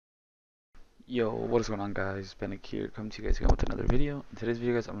Yo, what is going on, guys? Benlick here, coming to you guys again with another video. In today's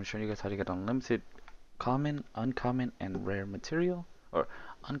video, guys, I'm going to show you guys how to get unlimited common, uncommon, and rare material, or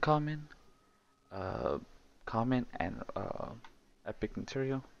uncommon, uh, common, and epic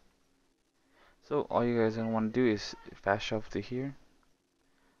material. So all you guys are gonna want to do is fast shove to here,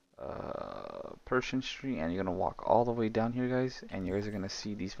 Persian Street, and you're gonna walk all the way down here, guys, and you guys are gonna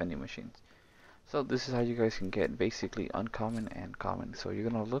see these vending machines. So this is how you guys can get basically uncommon and common. So you're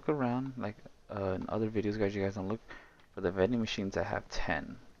gonna look around like in other videos, guys. You guys gonna look for the vending machines that have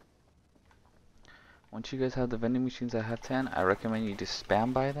 10. Once you guys have the vending machines that have 10, I recommend you just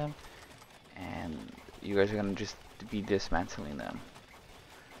spam by them, and you guys are gonna just be dismantling them.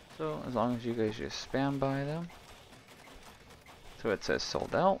 So as long as you guys just spam by them, so it says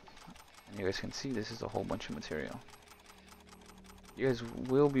sold out, and you guys can see this is a whole bunch of material. You guys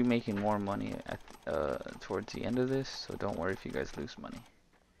will be making more money at towards the end of this, so don't worry if you guys lose money.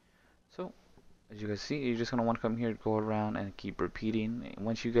 So as you guys see, you're just gonna want to come here, go around, and keep repeating.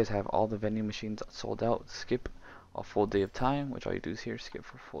 Once you guys have all the vending machines sold out, skip a full day of time, which all you do is here, skip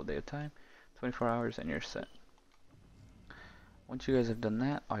for a full day of time, 24 hours, and you're set. Once you guys have done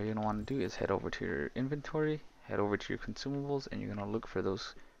that, all you're gonna want to do is head over to your inventory, head over to your consumables, and you're gonna look for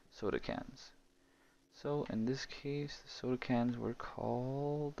those soda cans. So in this case, the soda cans were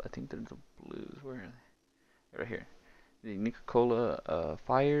called, I think they're the blues. Where are they? Right here. The Coca-Cola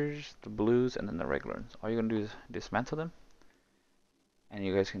fires, the blues, and then the regular ones. All you're gonna do is dismantle them, and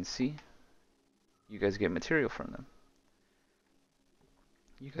you guys can see you guys get material from them.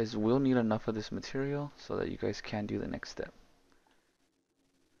 You guys will need enough of this material so that you guys can do the next step.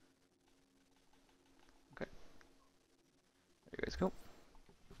 Okay, there you guys go.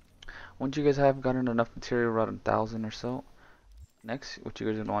 Once you guys have gotten enough material, around 1,000 or so, next what you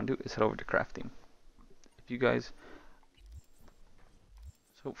guys are gonna want to do is head over to crafting. If you guys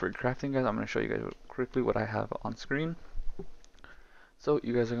So for crafting, guys, I'm going to show you guys quickly what I have on screen. So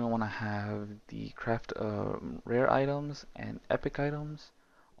you guys are going to want to have the craft rare items and epic items.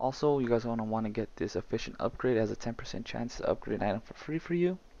 Also, you guys are going to want to get this efficient upgrade. It has a 10% chance to upgrade an item for free for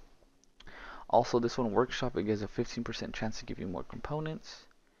you. Also, this one workshop, it gives a 15% chance to give you more components.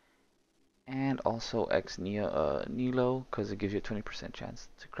 And also X Nilo, because it gives you a 20% chance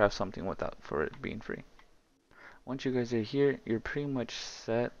to craft something without for it being free. Once you guys are here, you're pretty much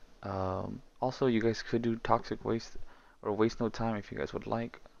set. Also, you guys could do toxic waste or waste no time if you guys would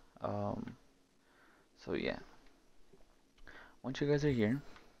like. So yeah, once you guys are here,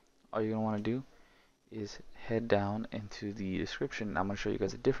 all you're gonna want to do is head down into the description. I'm gonna show you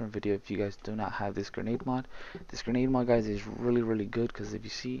guys a different video if you guys do not have this grenade mod. This grenade mod, guys, is really good because if you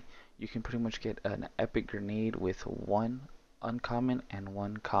see, you can pretty much get an epic grenade with one uncommon and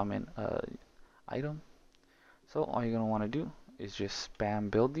one common item. So all you're gonna want to do is just spam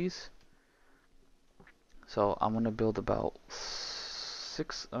build these. So I'm gonna build about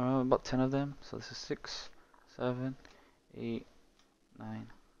about 10 of them. So this is 6, 7, 8, 9,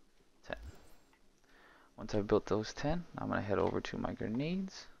 10. Once I've built those 10, I'm gonna head over to my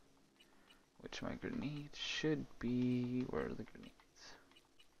grenades, which my grenades should be. Where are the grenades?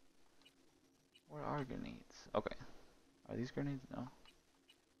 Where are grenades? Okay, are these grenades? No.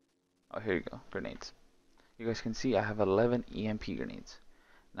 Oh, here you go, grenades. You guys can see I have 11 EMP grenades.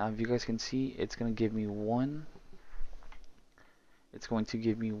 Now if you guys can see, it's going to give me one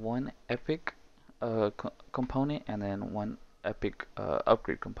epic component, and then one epic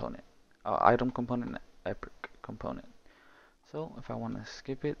upgrade component, item component, and epic component. So if I want to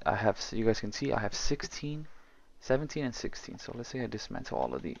skip it, you guys can see I have 16, 17, and 16. So let's say I dismantle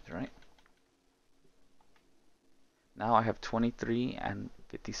all of these, right? Now I have 23 and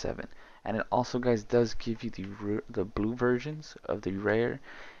 57, and it also, guys, does give you the blue versions of the rare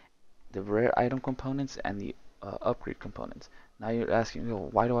item components and the upgrade components. Now you're asking,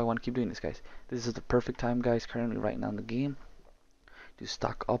 why do I want to keep doing this, guys? This is the perfect time, guys, currently right now in the game, to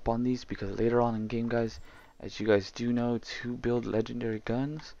stock up on these, because later on in game, guys, as you guys do know, to build legendary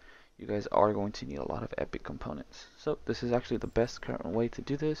guns, you guys are going to need a lot of epic components. So this is actually the best current way to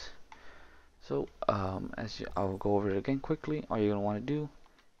do this. So I'll go over it again quickly. All you're going to want to do,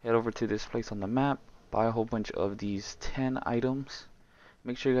 head over to this place on the map, buy a whole bunch of these 10 items.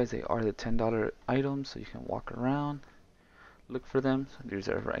 Make sure, guys, they are the $10 items so you can walk around, look for them. So these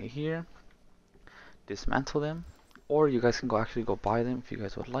are right here. Dismantle them, or you guys can actually go buy them if you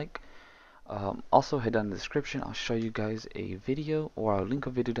guys would like. Also, head down in the description. I'll show you guys a video, or I'll link a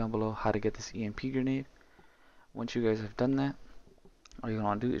video down below how to get this EMP grenade. Once you guys have done that, all you're gonna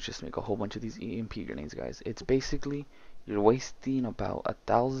want to do is just make a whole bunch of these EMP grenades, guys. It's basically you're wasting about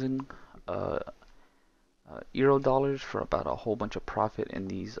 1,000 Euro dollars for about a whole bunch of profit in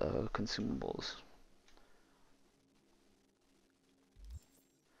these consumables.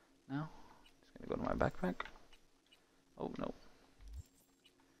 Now, just gonna go to my backpack. Oh no.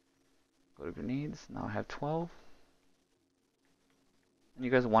 Go to grenades. Now I have 12. And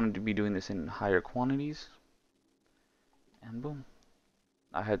you guys wanted to be doing this in higher quantities. And boom.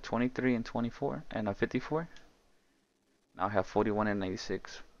 I had 23 and 24 and 54. Now I have 41 and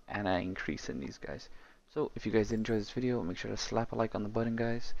 96. And I increase in these guys. So if you guys did enjoy this video, make sure to slap a like on the button,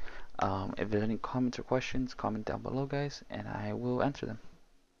 guys. If there's any comments or questions, comment down below, guys, and I will answer them.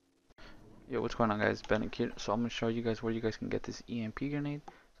 Yo, what's going on, guys? Benlick here. So I'm going to show you guys where you guys can get this EMP grenade.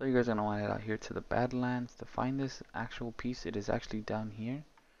 So you guys are going to want to head out here to the Badlands to find this actual piece. It is actually down here.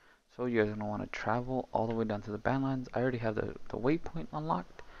 So you guys are going to want to travel all the way down to the Badlands. I already have the waypoint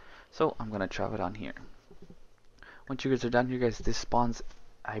unlocked. So I'm going to travel down here. Once you guys are down here, guys, this spawns,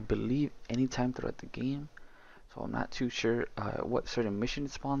 I believe, anytime throughout the game. So I'm not too sure what certain mission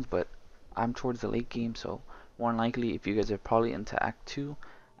it spawns, but I'm towards the late game, so more than likely, if you guys are probably into Act 2,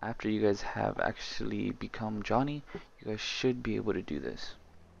 after you guys have actually become Johnny, you guys should be able to do this.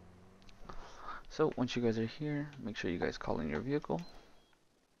 So once you guys are here, make sure you guys call in your vehicle.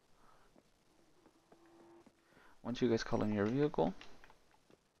 Once you guys call in your vehicle,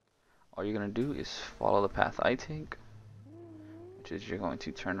 all you're going to do is follow the path I take, which is you're going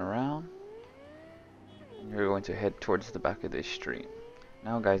to turn around, and you're going to head towards the back of this street.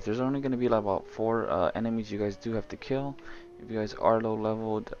 Now guys, there's only going to be like about 4 enemies you guys do have to kill. If you guys are low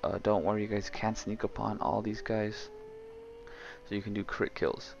leveled, don't worry, you guys can sneak upon all these guys. So you can do crit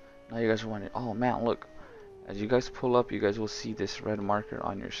kills. Now you guys are wondering, oh man, look. As you guys pull up, you guys will see this red marker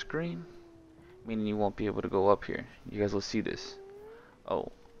on your screen. Meaning you won't be able to go up here. You guys will see this.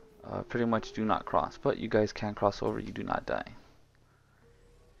 Oh, pretty much do not cross. But you guys can cross over, you do not die.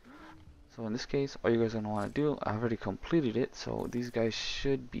 So in this case, all you guys are going to want to do, I already completed it, so these guys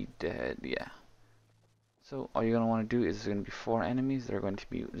should be dead, yeah. So all you're going to want to do is there's going to be 4 enemies. There's going to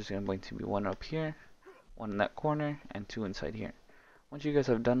be 1 up here, 1 in that corner, and 2 inside here. Once you guys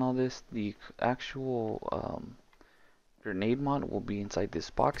have done all this, the actual grenade mod will be inside this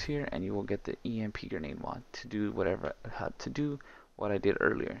box here, and you will get the EMP grenade mod to do whatever I had to do, what I did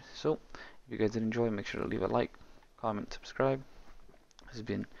earlier. So if you guys did enjoy, make sure to leave a like, comment, subscribe. This has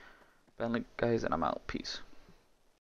been Benlick, guys, and I'm out. Peace.